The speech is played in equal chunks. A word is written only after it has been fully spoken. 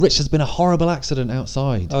Rich, there's been a horrible accident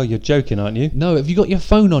outside. Oh, you're joking, aren't you? No, have you got your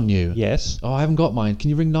phone on you? Yes. Oh, I haven't got mine. Can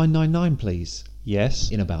you ring 999, please? Yes.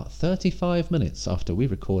 In about 35 minutes after we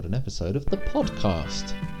record an episode of the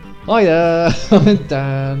podcast. Hiya, I'm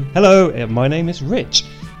Dan. Hello, my name is Rich.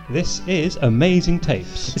 This is Amazing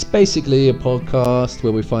Tapes. It's basically a podcast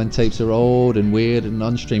where we find tapes that are old and weird and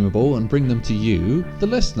unstreamable and bring them to you, the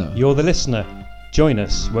listener. You're the listener. Join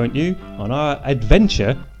us, won't you, on our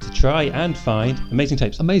adventure to try and find amazing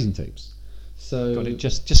tapes. Amazing tapes. So Got it,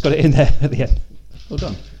 just got it in there at the end. Well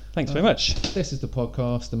done. Thanks very much. This is the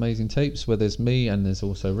podcast Amazing Tapes, where there's me and there's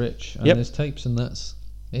also Rich and Yep. there's tapes, and that's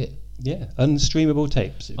it. Yeah, unstreamable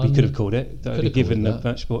tapes. We could have called it. That would have given a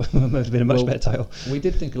much more, would have been a much better title. We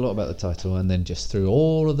did think a lot about the title and then just threw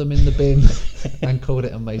all of them in the bin and called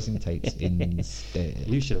it Amazing Tapes instead.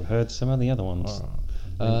 You should have heard some of the other ones.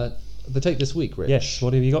 The tape this week, Rich, Yes,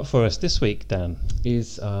 what have you got for us this week, Dan?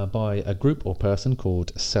 is by a group or person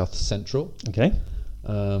called South Central. Okay,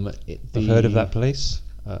 I've heard of that place,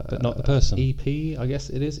 but not the person. EP, I guess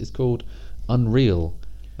it is. It's called Unreal.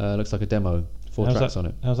 Looks like a demo. 4 tracks on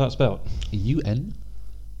it. How's that spelled?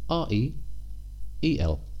 UNREEL.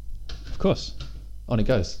 Of course. On it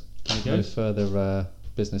goes. it No goes. further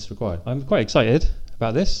business required. I'm quite excited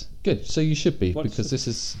about this. Good. So you should be, What's because the- this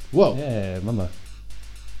is... Whoa. Yeah, mama.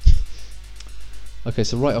 Okay,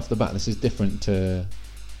 so right off the bat, this is different to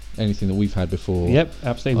anything that we've had before. Yep,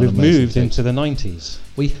 absolutely. on We've Amazing moved Tapes. into the 90s.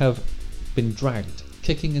 We have been dragged,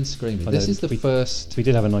 kicking and screaming. I This know, is the first... We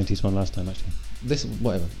did have a 90s one last time, actually. This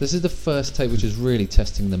is the first tape which is really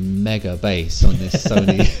testing the mega bass on this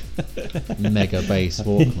Sony mega bass it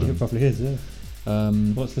Walkman. probably is, yeah.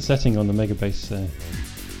 What's the setting on the Mega Bass?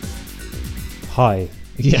 High.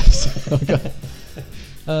 Yes. Okay.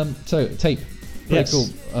 So tape. Very Yes. cool.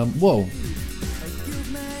 Whoa.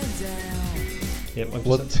 Yep, I've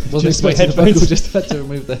Wasn't just my expecting the vocal, headphones. just had to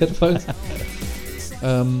remove the headphones.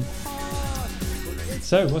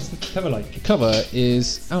 So, what's the cover like? The cover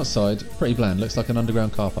is outside, pretty bland. Looks like an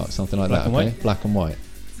underground car park, something like Black that. and Okay, white? black and white.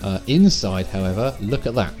 Inside, however, look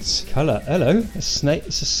at that. Colour. Hello. A snake.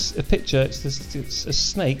 It's a picture. It's a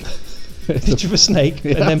snake. A picture of a snake,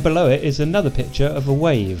 Yeah. and then below it is another picture of a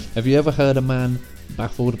wave. Have you ever heard a man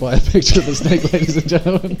baffled by a picture of a snake, ladies and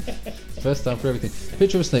gentlemen? First time for everything. A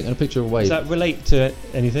picture of a snake and a picture of a wave. Does that relate to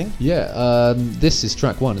anything? Yeah, this is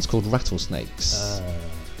track 1. It's called Rattlesnakes.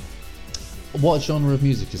 What genre of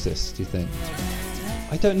music is this, do you think?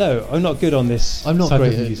 I don't know. I'm not good on this I'm not type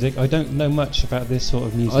great of at- music. I don't know much about this sort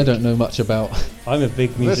of music. I don't know much about I'm a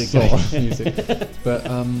big music this guy. sort of music. But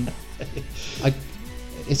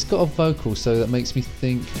it's got a vocal, so that makes me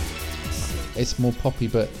think it's more poppy,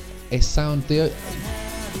 but it sounds...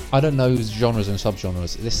 I don't know genres and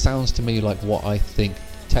subgenres. This sounds to me like what I think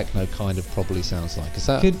techno kind of probably sounds like. Is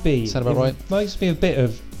that Could be. sound about It right? Reminds me a bit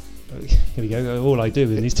of. Here we go. All I do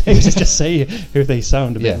in these tapes is just say who they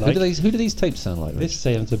sound a bit Yeah. like. Who do these tapes sound like? This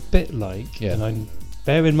sounds a bit like. Yeah. And I'm.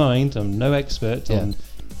 Bear in mind, I'm no expert Yeah. on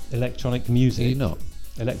electronic Are music, you not?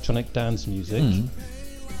 electronic dance music.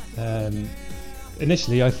 Mm.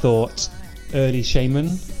 Initially, I thought early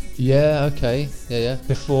Shaman. Yeah. Okay. Yeah.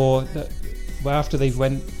 Before, well, after they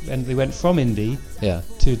went from indie Yeah.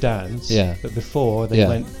 to dance. Yeah. But before they Yeah.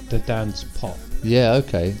 went to dance pop. Yeah.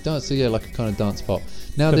 Okay. Dance. So yeah, like a kind of dance pop.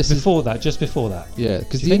 Now But this before that, just before that. is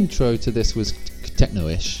because Do the you think? intro to this was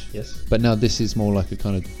techno-ish, Yes. but now this is more like a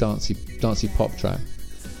kind of dancey pop track.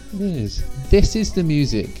 It is. This is the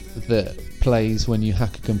music that plays when you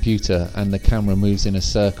hack a computer and the camera moves in a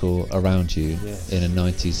circle around you Yes. in a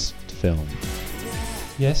 90s film.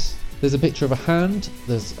 Yes. There's a picture of a hand,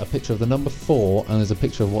 there's a picture of the number 4, and there's a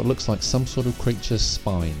picture of what looks like some sort of creature's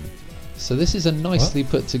spine. So this is a nicely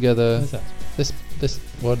put together... What is that? This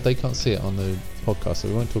well, they can't see it on the podcast, so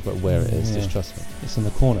we won't talk about where it is. Yeah. Just trust me. It's in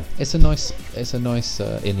the corner. It's a nice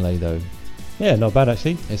inlay though. Yeah, not bad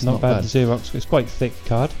actually. It's not not bad. bad. Xerox. It's quite thick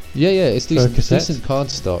card. Yeah, it's For a decent. cassette. Decent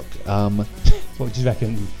cardstock. What do you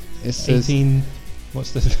reckon? It says 18.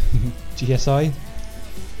 What's the GSI?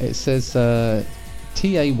 it says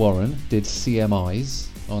T.A. Warren did CMIs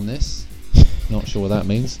on this. Not sure what that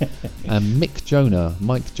means. And Mike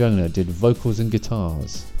Jonah did vocals and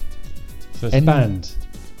guitars. So it's a band.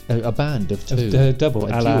 A band of two. A double.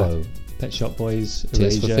 A A la duo. Pet Shop Boys.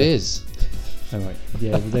 Tears for Erasure. Fears. Oh, right.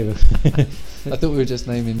 Yeah, they were. I thought we were just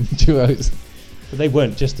naming duos. But they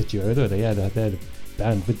weren't just a duo, though. They had a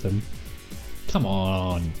band with them. Come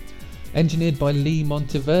on. Engineered by Lee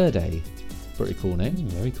Monteverde. Pretty cool name.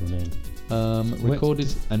 Very cool name.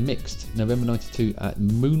 Recorded and mixed November 92 at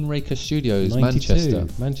Moonraker Studios, 92.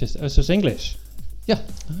 Manchester. Oh, so it's English. Yeah.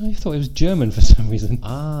 I thought it was German for some reason.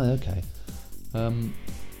 Ah, okay.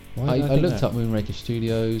 Why I did think looked that? up Moonraker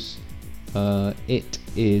Studios. It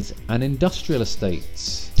is an industrial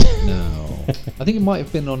estate now. I think it might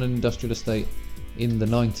have been on an industrial estate in the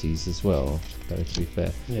 90s as well, though, to be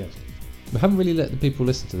fair. Yes. We haven't really let the people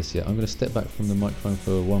listen to this yet. I'm going to step back from the microphone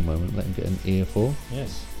for one moment, let them get an earful.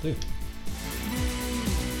 Yes, do.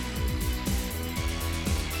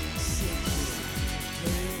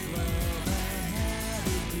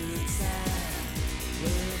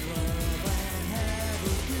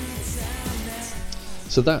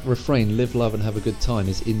 So that refrain, live, love and have a good time,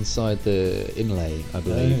 is inside the inlay, I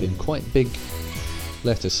believe, Oh. in quite big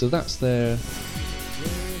letters. So that's their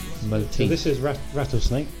motif. So this is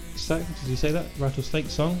Rattlesnake. Did you say that? Rattlesnake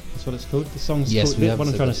song? That's what it's called? The song's Yes, called... we have What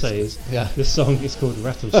I'm said trying to that. say is... Yeah. This song is called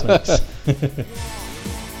Rattlesnakes.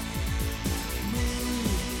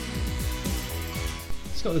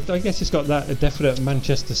 It's got, I guess it's got that a definite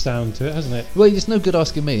Manchester sound to it, hasn't it? Well, it's no good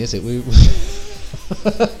asking me, is it?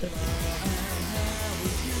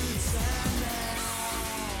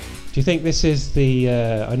 Do you think this is the?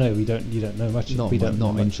 I know you don't know much. not we don't know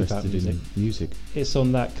not much interested about music. in music. It's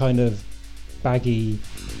on that kind of baggy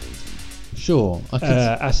Sure, I could.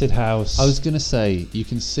 acid house. I was going to say you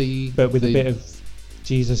can see, but with the, a bit of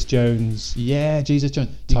Jesus Jones. yeah, Jesus Jones.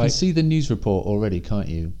 You can type. see the news report already, can't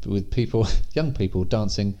you? With people, young people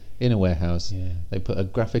dancing in a warehouse. Yeah. They put a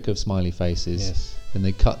graphic of smiley faces. Yes. Then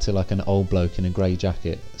they cut to like an old bloke in a grey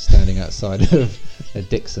jacket standing outside of a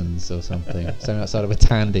Dixon's or something, standing outside of a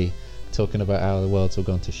Tandy, talking about how the world's all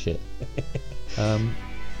gone to shit.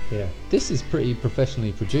 Yeah. This is pretty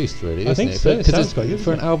professionally produced, really, I isn't think it? so. It Because sounds quite good,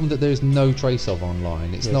 for an doesn't it? album that there's no trace of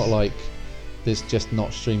online. It's Yes. not like there's just not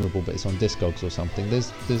streamable, but it's on Discogs or something.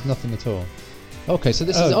 There's nothing at all. Okay, so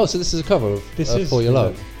this is a cover of This is For Your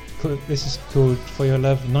Love. This is called For Your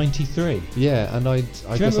Love '93. Yeah, and I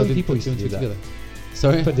remember guess I when didn't people put two and used two to do together.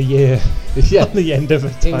 Sorry. Put the year Yeah, on the end of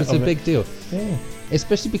it. it was a big deal. Yeah.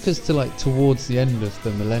 Especially because towards the end of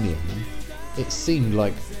the millennium, it seemed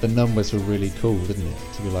like the numbers were really cool, didn't it?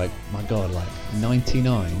 To be like, my God, like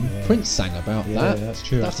 99. Yeah. Prince sang about Yeah, that. that's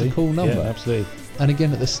true. That's actually. a cool number. Yeah, absolutely. And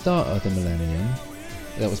again, at the start of the millennium,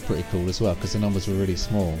 that was pretty cool as well because the numbers were really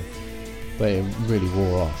small. But it really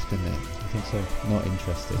wore off, didn't it? I think so. Not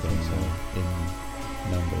interested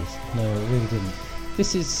in numbers. No, it really didn't.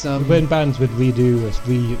 This is When bands would redo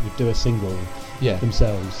a single yeah.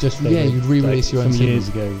 themselves, Just they would, you'd re-release your own some single. years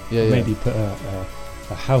ago. Yeah, yeah. Maybe put a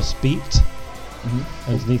house beat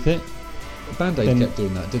Mm-hmm. underneath it. Band-Aid Then- kept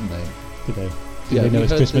doing that, didn't they? Did they? Did Yeah, they know have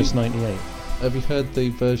it's you heard Christmas the- '98? Have you heard the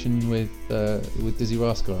version with Dizzy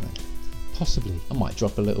Rascal on it? Possibly. I might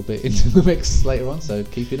drop a little bit into the mix later on, so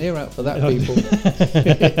keep an ear out for that, people.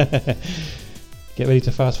 Get ready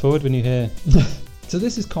to fast forward when you hear. So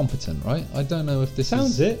this is competent, right? I don't know if this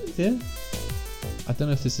Sounds is. it, yeah. I don't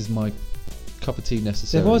know if this is my cup of tea There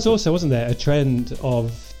necessarily. was also, wasn't there, a trend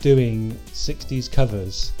of doing '60s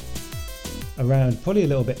covers around probably a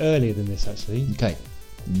little bit earlier than this actually. Okay,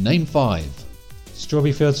 name 5.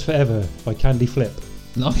 Strawberry Fields Forever by Candy Flip.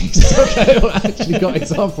 Nice. Okay, well, I actually got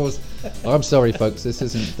examples. I'm sorry, folks. This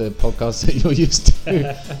isn't the podcast that you're used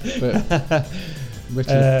to. But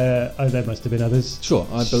Richard, There must have been others. sure,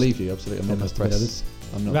 I believe you. Absolutely, I'm There not must have been impressed.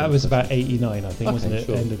 others. I'm not That was impressed. about '89, I think, Okay, wasn't it?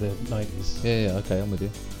 sure. End of the '90s. Yeah. Okay, I'm with you.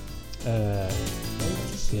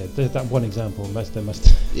 Yeah, there's that one example. There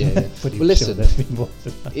must. Yeah, yeah. Pretty Well, listen, sure there's been more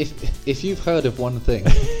than that. If you've heard of one thing,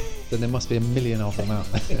 then there must be a million of them out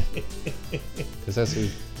there. Because as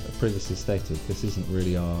we've previously stated, this isn't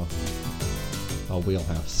really our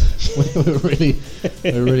wheelhouse. we're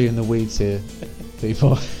really in the weeds here,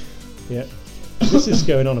 people. Yeah, this is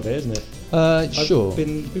going on a bit, isn't it? Sure.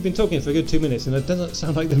 We've been talking for a good 2 minutes, and it doesn't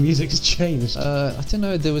sound like the music's changed. I don't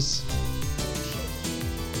know. There was,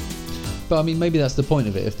 but I mean, maybe that's the point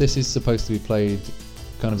of it. If this is supposed to be played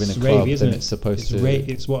kind of in It's a club, ravey, isn't then it? it's supposed to.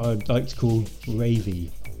 It's what I'd like to call ravey.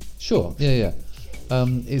 Sure. Yeah.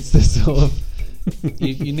 It's the sort of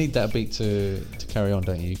you need that beat to carry on,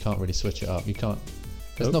 don't you? You can't really switch it up. You can't.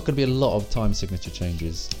 There's Nope. not going to be a lot of time signature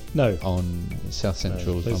changes No, on South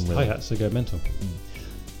Central's those Unreal. hi-hats will go mental.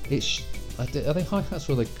 Are they hi-hats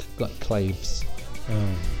or are they like claves? I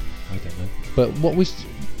don't know. But what we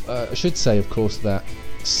should say, of course, that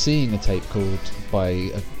seeing a tape called by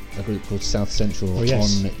a group called South Central Oh,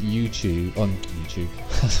 yes. on YouTube,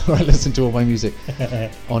 that's where I listen to all my music,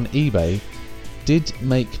 on eBay, did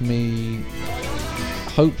make me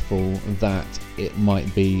hopeful that it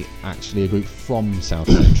might be actually a group from South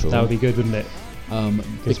Central. That would be good, wouldn't it?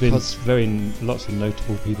 There's been because lots of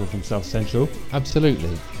notable people from South Central.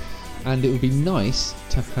 absolutely, and it would be nice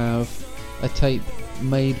to have a tape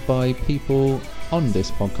made by people on this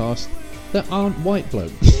podcast that aren't white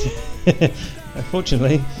blokes.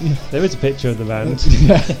 Unfortunately, there is a picture of the band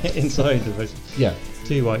inside the bush. Yeah,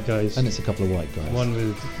 2 white guys. and it's a couple of white guys. One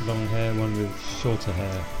with long hair, one with shorter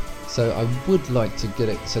hair. So I would like to get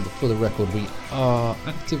it. So for the record, we are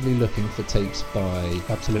actively looking for tapes by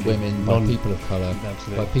Absolutely. women, by people of colour,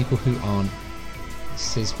 Absolutely. by people who aren't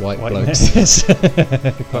cis white White blokes. males.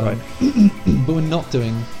 Quite right. But we're not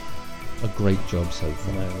doing a great job so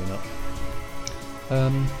far. No, we're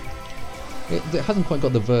not. It hasn't quite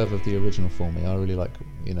got the verve of the original for me. I really like,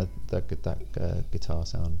 that guitar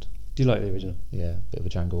sound. Do you like the original? Yeah, bit of a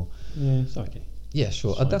jangle. Yeah, it's okay. Yeah,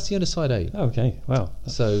 sure. It's fine. That's the other side A. Oh, okay, wow. That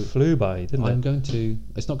So flew by, didn't I'm it? going to.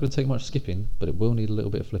 It's not going to take much skipping, but it will need a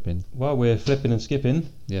little bit of flipping. While we're flipping and skipping,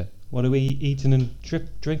 Yeah, what are we eating and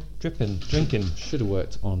drinking? should have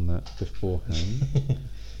worked on that beforehand.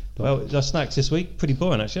 Well, our snacks this week, pretty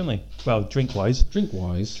boring actually, aren't they? Well, drink-wise.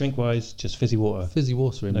 Drink-wise, Just fizzy water. fizzy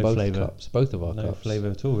water in No both flavour. cups, both of our No cups. flavour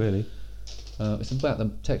at all, really. It's about the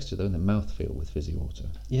texture, though, and the mouthfeel with fizzy water.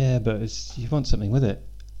 Yeah, but you want something with it.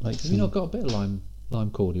 Like Have you not got a bit of lime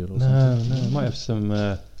cordial or No, something? no, it might have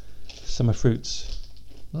some summer fruits.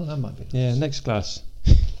 Well, that might be. Yeah, next glass.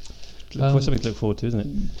 Something to look forward to,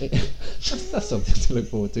 isn't it? That's something to look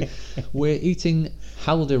forward to. We're eating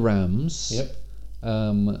Halderams. Yep.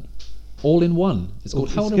 All in one. It's called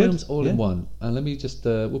It's Halderams good, All yeah. in One. And let me just,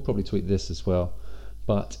 we'll probably tweet this as well.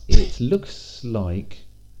 But it looks like.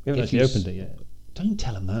 We haven't if actually you opened it yet. Don't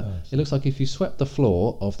tell them that. Oh, It looks like if you swept the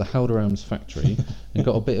floor of the Halderams factory and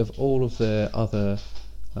got a bit of all of their other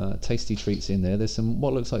tasty treats in there. There's some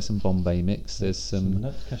what looks like some Bombay mix. There's some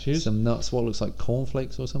nuts, cashews. some nuts. What looks like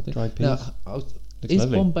cornflakes or something. Dried Now, peas. is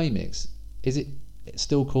lovely. Bombay mix? Is it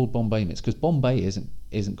still called Bombay mix? Because Bombay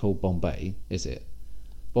isn't called Bombay, is it?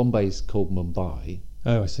 Bombay's called Mumbai.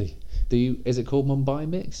 Oh, I see. Is it called Mumbai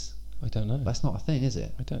mix? I don't know. That's not a thing, is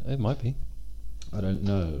it? It might be. I don't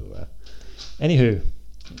know. Anywho,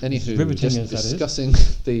 Anywho, riveting just as that is. discussing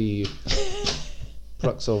the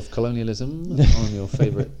crux of colonialism on your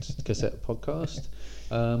favourite cassette podcast.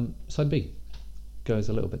 Side B goes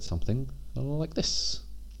a little bit something like this.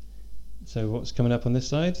 so what's coming up on this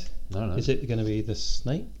side? No, no. Is it going to be the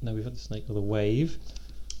snake? No, we've got the snake or the wave.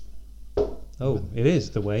 Oh, it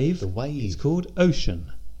is the wave. The Wave. It's called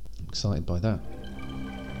Ocean. I'm excited by that.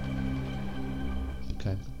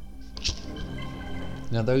 Okay.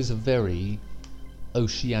 Now those are very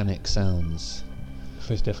oceanic sounds.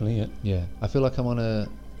 First, definitely, yeah. Yeah, I feel like I'm on a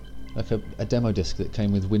demo disc that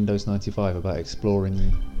came with Windows 95 about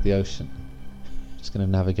exploring the ocean. Just going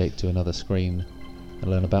to navigate to another screen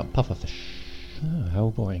and learn about pufferfish. Oh, how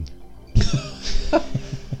boring.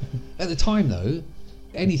 At the time, though,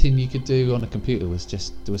 anything you could do on a computer was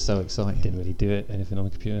so exciting. Didn't really do it, anything on the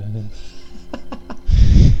computer.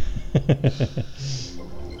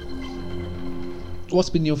 What's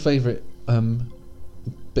been your favourite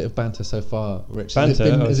bit of banter so far, Rich?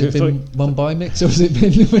 Banter? Has it been Mumbai mix or has it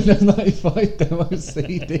been the Windows 95 demo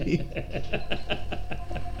CD?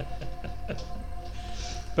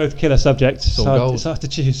 Both killer subjects. It's all gold. It's hard to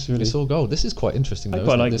choose, really. It's all gold. This is quite interesting, I though.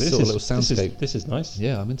 quite isn't it? like this this. sort of little soundscape. This is nice.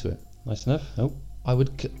 Yeah, I'm into it. Nice enough. Oh, I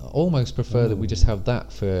would almost prefer that we just have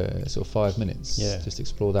that for sort of 5 minutes. Yeah. Just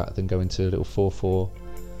explore that, then go into a little 4/4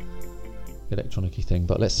 electronic-y thing.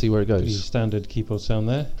 But let's see where it the goes. standard keyboard sound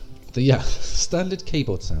there. Yeah, standard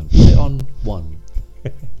keyboard sound. Put it on 1.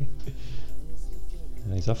 And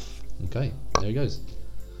he's off. Okay, there he goes.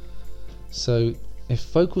 So, if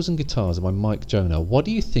vocals and guitars are by Mike Jonah, what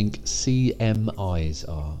do you think CMIs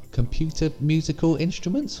are? Computer musical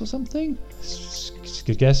instruments or something? It's a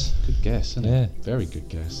good guess. Good guess, isn't Yeah. it? Very good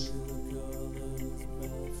guess.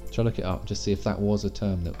 Shall I look it up, just see if that was a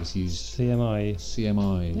term that was used? CMI.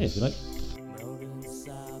 CMIs. Yeah, if you like.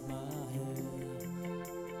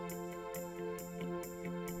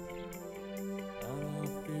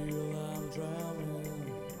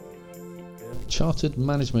 Chartered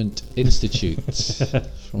Management Institute,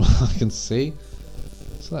 from what I can see.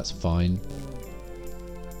 So that's fine.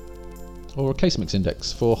 Or a case mix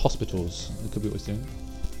index for hospitals. It could be what it's doing.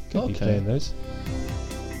 Could be playing those.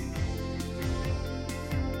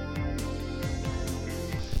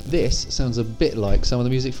 This sounds a bit like some of the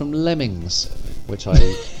music from Lemmings, which I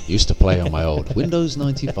used to play on my old Windows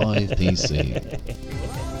 95 PC.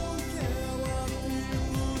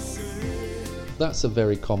 That's a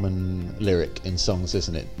very common lyric in songs,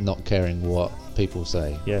 isn't it? Not caring what people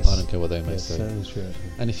say. Yes. I don't care what they may Yes, say. that is true.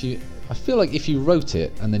 And I feel like if you wrote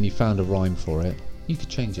it and then you found a rhyme for it, you could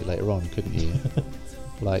change it later on, couldn't you?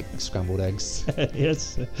 Like scrambled eggs.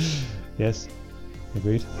 Yes. Yes.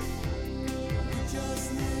 Agreed.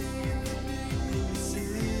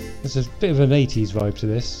 There's a bit of an 80s vibe to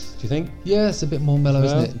this, do you think? Yeah, it's a bit more mellow,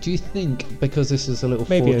 Well, isn't it? Do you think, because this is a little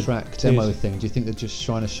maybe 4-track demo thing, do you think they're just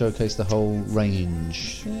trying to showcase the whole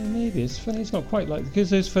range? Yeah, maybe. It's funny, it's not quite like... Because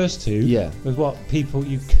those first two Yeah. was what people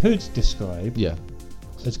you could describe Yeah.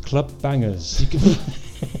 as club bangers.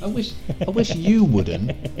 I wish you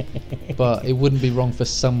wouldn't, but it wouldn't be wrong for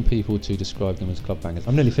some people to describe them as club bangers.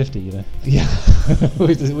 I'm nearly 50, you know. Yeah,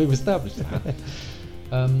 we've established that.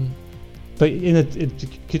 But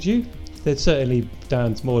could you? They're certainly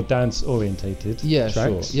more dance orientated. Yeah,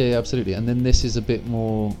 tracks. sure. Yeah, absolutely. And then this is a bit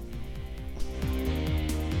more.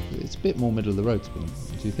 It's a bit more middle of the road, to be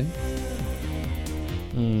honest. Do you think?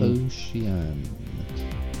 Ocean.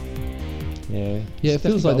 Yeah. Yeah, It's it feels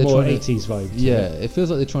definitely like got they're a more trying to- 80s vibe. Yeah, it feels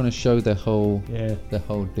like they're trying to show their whole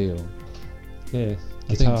deal. Yeah. I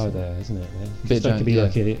think Guitar so. there, isn't it? Yeah. Bit It's like to be yeah.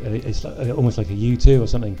 like it's like almost like a U2 or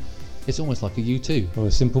something, It's almost like a U2. or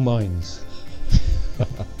a Simple Minds.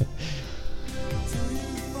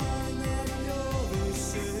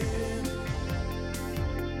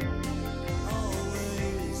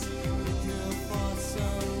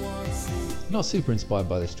 Not super inspired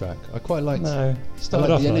by this track. I quite liked. No. I Started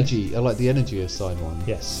like off the nice. energy. I like the energy of side one.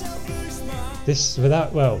 Yes. This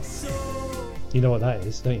without you know what that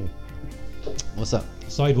is, don't you? What's that?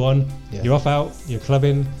 Side one. Yeah. You're off out. You're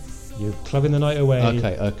clubbing the night away.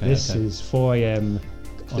 Okay. This is 4 a.m.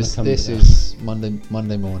 on a come This down. is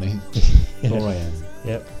Monday morning, 4 a.m.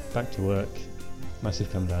 Yep. Back to work.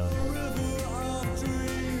 Massive come down.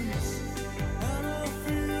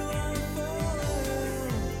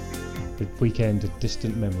 The weekend, a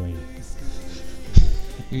distant memory.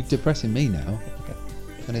 You're depressing me now,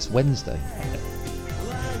 and it's Wednesday.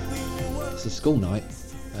 It's a school night,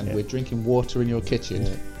 and we're drinking water in your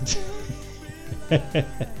kitchen.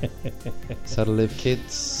 That's how to live,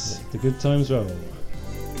 kids. The good times roll.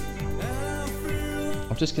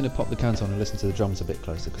 I'm just going to pop the cans on and listen to the drums a bit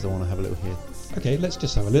closer because I want to have a little hear. Okay, let's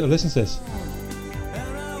just have a little listen to this.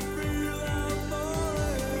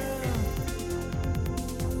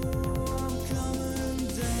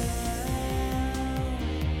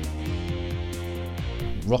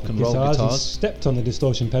 Rock and roll He's guitars. stepped on the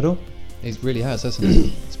distortion pedal. He really has, hasn't he?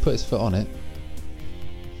 He's put his foot on it.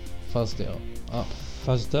 Fuzzed it up.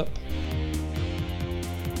 Fuzzed up.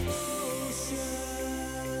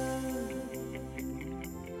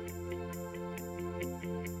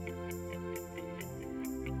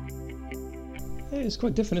 Yeah, it's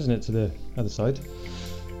quite different, isn't it, to the other side?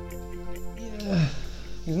 Yeah.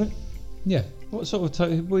 Isn't it? Yeah. What sort of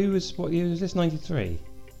time? What year was this? 93?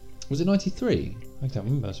 Was it 93? I can't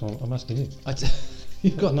remember. That's what I'm asking you.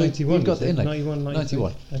 You've got 91. You've got the was it? inlay. 91, 93?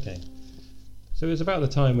 91. Okay. So it was about the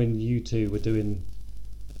time when you two were doing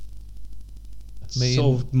Me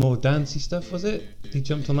sort and- of more dancey stuff, was it? He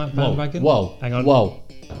jumped on that bandwagon? Whoa. Hang on. Whoa.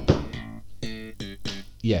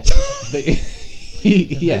 Yes.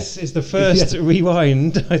 Yes. This is the first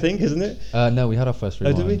rewind, I think, isn't it? No, we had our first Oh,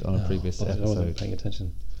 did rewind we? on a previous I wasn't episode. paying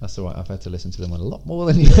attention. That's all right. I've had to listen to them a lot more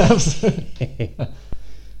than you have. Stop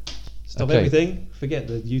Okay. everything. Forget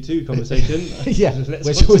the U2 conversation. Yeah, Let's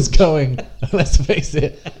which watch was some- going, let's face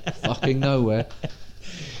it, fucking nowhere.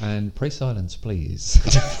 And pray silence, please,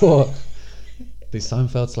 for the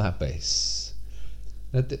Seinfeld slap bass.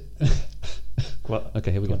 What?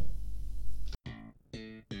 Okay, here we go.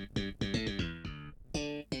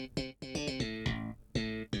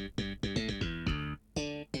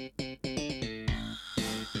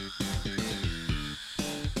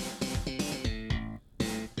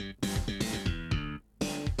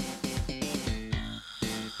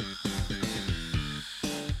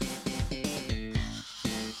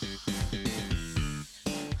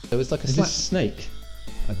 It was like a Is slap. this Snake?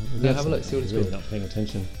 Yeah, have a look, see what it's really called. not paying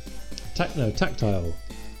attention. Tactile.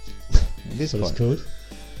 It is That's what it's quite. called.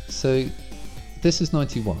 So, this is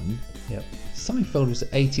 91. Yep. Seinfeld was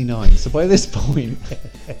 89. So by this point,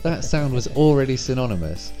 that sound was already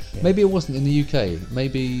synonymous. Yeah. Maybe it wasn't in the UK.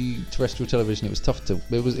 Maybe terrestrial television. It was tough to.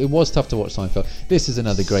 It was tough to watch Seinfeld. This is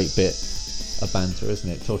another great bit of banter, isn't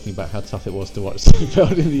it? Talking about how tough it was to watch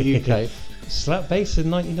Seinfeld in the UK. Slap bass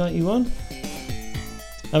in 1991?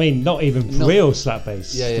 I mean, not even Not- real slap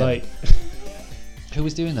bass. Yeah, yeah. Like, Who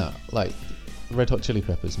was doing that? Like Red Hot Chili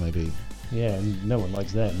Peppers, maybe. yeah, no one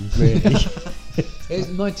likes them. Really? It's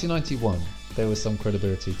 1991. There was some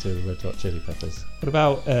credibility to Red Hot Chili Peppers. What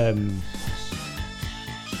about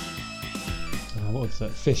what was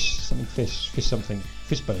that? Fish something.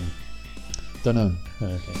 Fishbone. Don't know. Oh,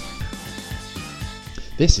 okay.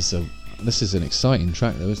 This is an exciting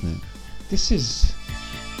track, though, isn't it? This is.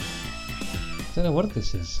 I don't know what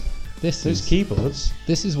this is. This Those is keyboards.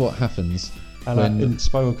 This is what happens in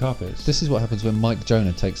Spiral Carpets. This is what happens when Mike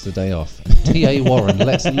Jonah takes the day off. T.A. Warren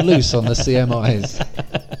lets loose on the CMIs.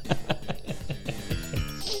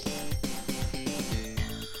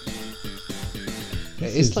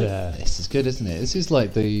 This is good, isn't it? This is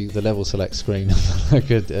like the level select screen of like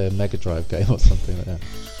a Mega Drive game or something like that.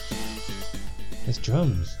 There's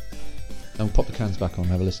drums. And we'll pop the cans back on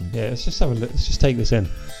and have a listen. Yeah, let's just have a look. Let's just take this in.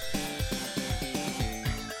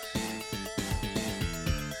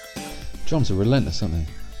 Drums are relentless, aren't they?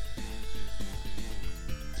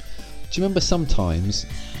 Do you remember sometimes,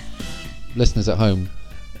 listeners at home,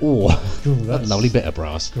 that lovely bit of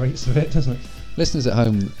brass. Grates a bit, doesn't it? Listeners at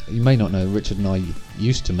home, you may not know, Richard and I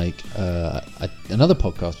used to make another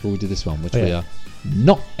podcast before we did this one, which we are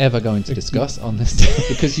not ever going to discuss on this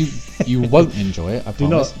because you won't enjoy it. I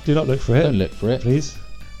promise. Do not look for it. Don't look for it, please.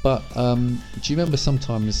 But do you remember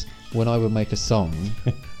sometimes when I would make a song,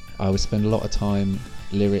 I would spend a lot of time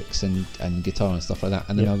lyrics and guitar and stuff like that,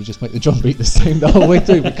 and then I would just make the drum beat the same the whole way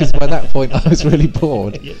through because by that point I was really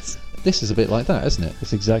bored. Yes. This is a bit like that, isn't it?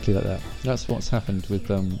 It's exactly like that. That's what's happened with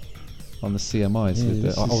on the CMIs.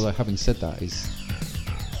 Yeah, although having said that, is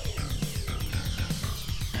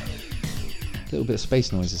a little bit of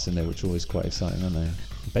space noises in there, which are always quite exciting, aren't they?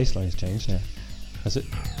 The bass line's changed. Yeah. Has it?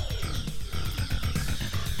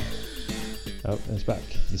 Oh, it's back.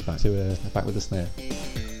 He's back. Back with the snare.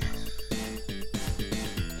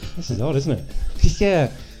 This is odd, isn't it?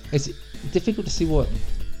 Yeah, it's difficult to see what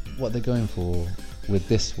they're going for with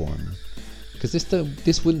this one, because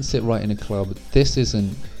this wouldn't sit right in a club. This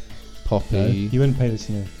isn't poppy. No, you wouldn't play this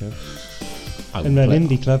in a club. In an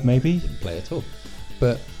indie club, maybe. Wouldn't play at all.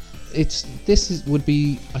 But would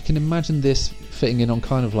be. I can imagine this fitting in on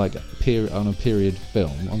kind of like a period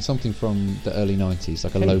film, on something from the early 90s,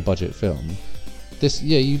 like a low budget film.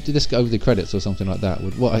 You did this go over the credits or something like that.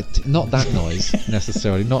 Not that noise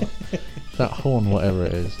necessarily, not that horn, whatever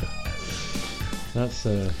it is. That's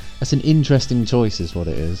an interesting choice, is what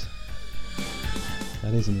it is.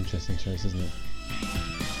 That is an interesting choice, isn't it?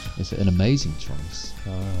 Is it an amazing choice?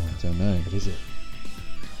 I don't know. But is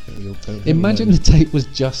it? Imagine the tape was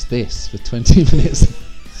just this for 20 minutes.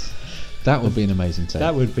 That would be an amazing tape.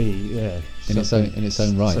 That would be, in its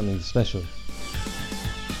own right. Something special.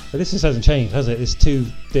 But this just hasn't changed, has it? There's two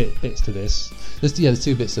bits to this. There's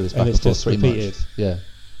two bits to this. And it's just repeated. Yeah.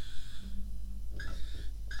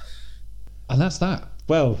 And that's that.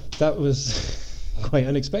 Well, that was quite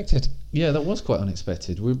unexpected. Yeah, that was quite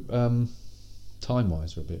unexpected. We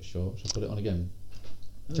time-wise, we're a bit short. Should I put it on again?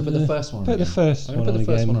 Should I put the first one on again? Put the first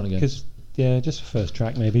one on again. Because, just the first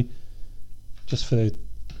track, maybe. Just in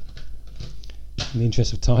the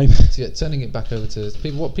interest of time. So turning it back over to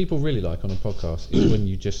people. What people really like on a podcast is when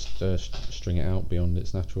you just string it out beyond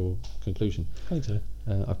its natural conclusion. I think so.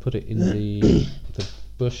 I put it in the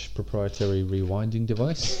Bush proprietary rewinding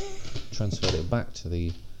device. Transferred it back to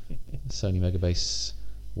the Sony Megabass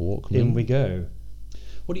Walkman. In we go.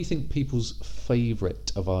 What do you think people's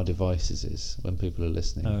favourite of our devices is when people are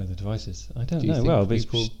listening? Oh, the devices. I don't know. Well, it's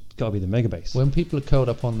got to be the Megabass. When people are curled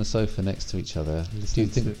up on the sofa next to each other,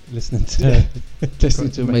 listening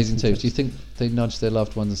to amazing tapes, do you think they nudge their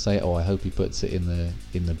loved ones and say, "Oh, I hope he puts it in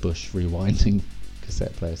the Bush rewinding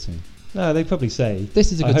cassette player soon"? No, they probably say,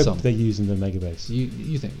 "This is a good song." I hope they're using the Megabass.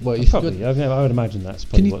 You think? Well, probably. I would imagine that's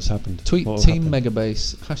probably what's happened. Tweet Team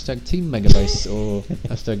Megabass, hashtag Team Megabass, or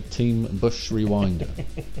hashtag Team Bush Rewinder.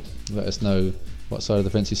 Let us know what side of the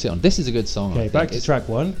fence you sit on. This is a good song. Okay, back to track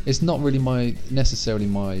one. It's not really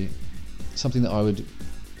necessarily something that I would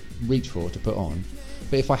reach for to put on.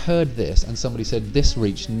 But if I heard this and somebody said this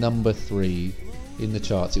reached number 3 in the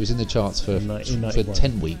charts, it was in the charts for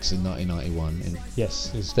 10 weeks in 1991.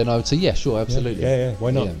 Yes. Then I would say, yeah, sure, absolutely. Yeah.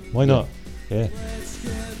 Why not? Why not? Yeah.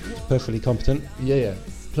 Perfectly competent. Yeah.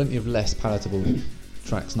 Plenty of less palatable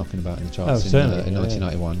tracks knocking about in the charts in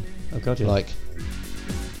 1991. Oh God, yeah. Like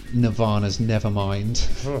Nirvana's Nevermind.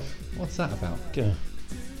 What's that about? Yeah.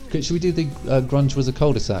 Should we do the grunge was a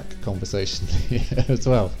cul-de-sac conversation as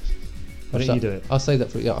well? Why don't you do it? I'll say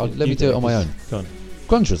that let me do it on my own. Go on.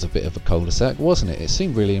 Grunge was a bit of a cul-de-sac, wasn't it? It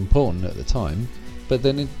seemed really important at the time, but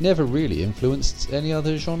then it never really influenced any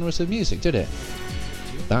other genres of music, did it?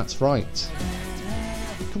 That's right.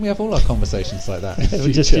 Can we have all our conversations like that in the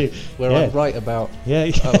future? Just you. Where I write about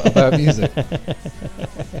music.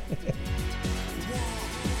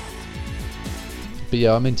 But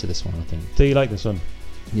yeah, I'm into this one, I think. Do you like this one?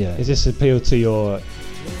 Yeah. Is this appeal to your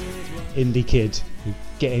indie kid who's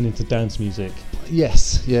getting into dance music?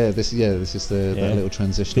 Yes. Yeah. This is that little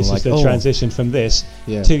transition. This is the transition from this.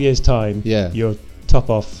 Yeah. 2 years time. Yeah. You're top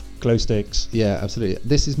off glow sticks. Yeah, absolutely.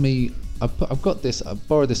 This is me. I've got this. I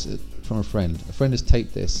borrowed this from a friend. A friend has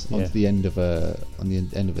taped this Yeah. onto the end of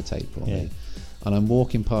a tape for Yeah. me. And I'm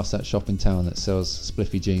walking past that shop in town that sells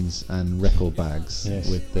spliffy jeans and record bags Yes.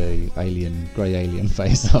 with the grey alien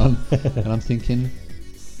face on. And I'm thinking,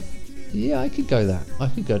 yeah, I could go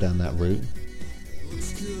down that route.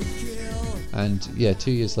 And yeah,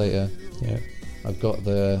 2 years later, Yeah. I've got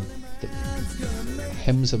the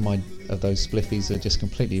hems of those spliffies are just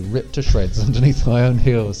completely ripped to shreds underneath my own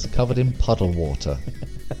heels, covered in puddle water.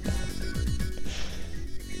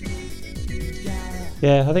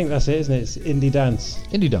 Yeah, I think that's it, isn't it? It's indie dance.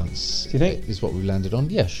 Indie dance, Do you think? is what we've landed on.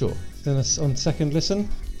 Yeah, sure. Then on second listen.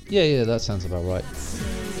 Yeah, that sounds about right.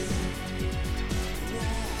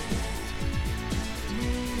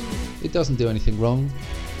 It doesn't do anything wrong.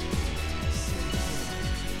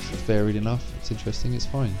 It's varied enough. It's interesting. It's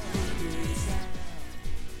fine.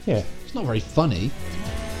 Yeah. It's not very funny.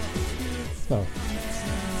 Well,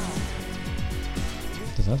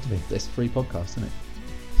 it doesn't have to be. It's a free podcast, isn't it?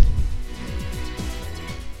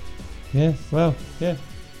 Yeah. Well. Yeah.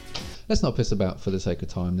 Let's not piss about for the sake of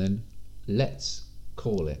time. Then let's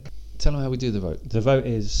call it. Tell them how we do the vote. The vote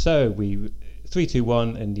is we 3, 2,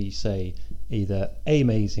 1, and you say either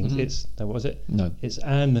amazing. Mhm. It's what was it? No. It's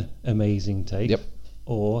an amazing tape. Yep.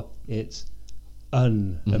 Or it's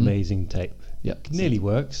an amazing tape. Yep. Nearly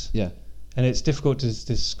works. Yeah. And it's difficult to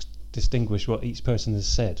distinguish what each person has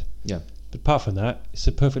said. Yeah. But apart from that, it's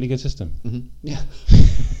a perfectly good system. Mm-hmm. Yeah.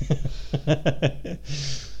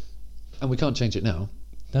 And we can't change it now.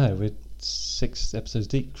 No, we're 6 episodes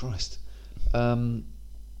deep. Christ.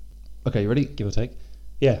 Okay, you ready? Give or take.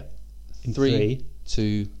 Yeah. In 3,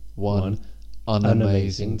 2, 1. An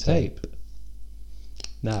amazing tape.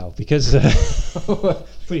 Now, because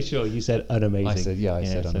pretty sure you said unamazing. I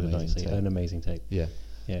said so did unamazing I. tape. An amazing tape. Yeah.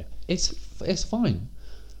 Yeah. It's fine.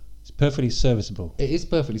 It's perfectly serviceable. It is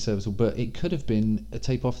perfectly serviceable, but it could have been a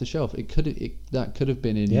tape off the shelf. That could have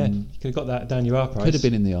been in. Yeah. You could have got that down your R price. Could have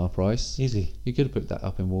been in the R price. Easy. You could have put that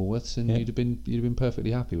up in Woolworths, and Yeah. you'd have been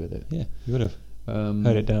perfectly happy with it. Yeah, you would have. Um,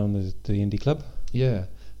 Heard it down the indie club. Yeah,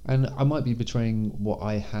 and I might be betraying what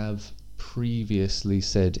I have previously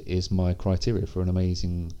said is my criteria for an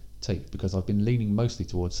amazing tape, because I've been leaning mostly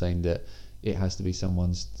towards saying that it has to be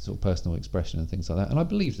someone's sort of personal expression and things like that. And I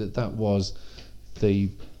believe that was the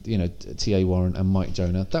T.A. Warren and Mike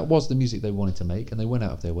Jonah. That was the music they wanted to make, and they went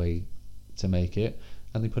out of their way to make it,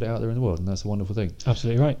 and they put it out there in the world, and that's a wonderful thing.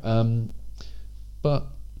 Absolutely right. But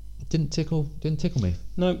didn't tickle me,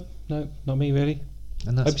 No, not me really.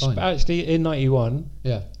 and that's fine. Actually, in '91,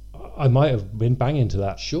 Yeah, I might have been banging to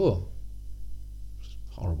that. sure.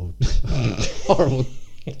 Horrible, horrible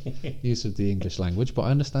use of the English language, but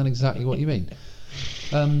I understand exactly what you mean.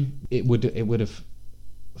 It would have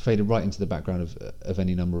faded right into the background of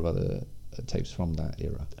any number of other tapes from that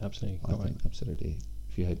era. Absolutely. I think absolutely.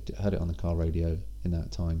 If you had heard it on the car radio in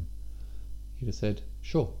that time, you'd have said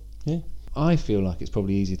sure. Yeah. I feel like it's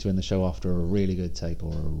probably easier to end the show after a really good tape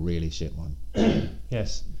or a really shit one.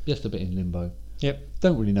 Yes. Just a bit in limbo. Yep.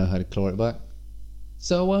 Don't really know how to claw it back,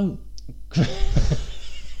 so I won't.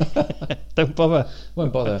 Don't bother.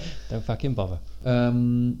 Won't bother. Don't fucking bother.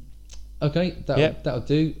 Okay, Yep. that'll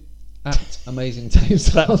do. At Amazing Tapes.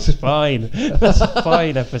 That's fine. That's a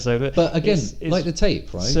fine episode. But again, it's like the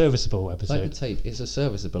tape, right? serviceable Like episode. the tape, it's a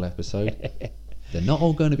serviceable episode. They're not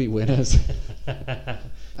all going to be winners.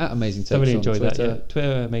 At Amazing Tapes Somebody on enjoyed Twitter. that. Yeah.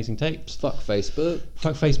 Twitter, amazing tapes. Fuck Facebook.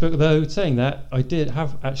 Fuck Facebook. Though saying that, I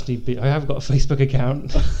have got a Facebook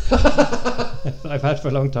account. I've had for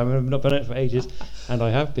a long time, and I've not done it for ages, and I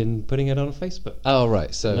have been putting it on Facebook. Oh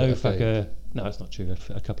right, so No okay. fucker. No, it's not true.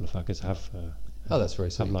 A couple of fuckers have. Oh, that's very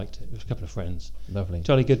Have sweet. liked it. A couple of friends. Lovely.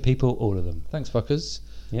 Jolly good people, all of them. Thanks, fuckers.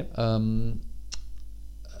 Yep.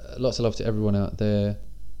 Lots of love to everyone out there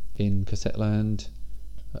in Cassette Land.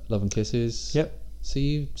 Love and kisses. Yep. See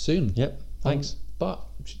you soon. Yep. Thanks. Bye.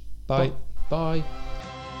 Bye. Bye.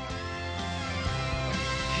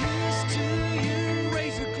 Here's to you,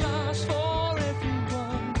 raise a glass for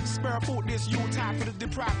everyone. Spare a thought this Yuletide for the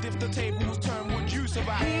deprived. If the table was turned, would you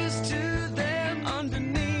survive? Here's to them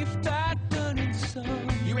underneath that burning sun.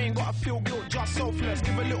 You ain't gotta feel guilt, just selfless.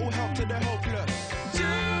 Give a little help to the helpless.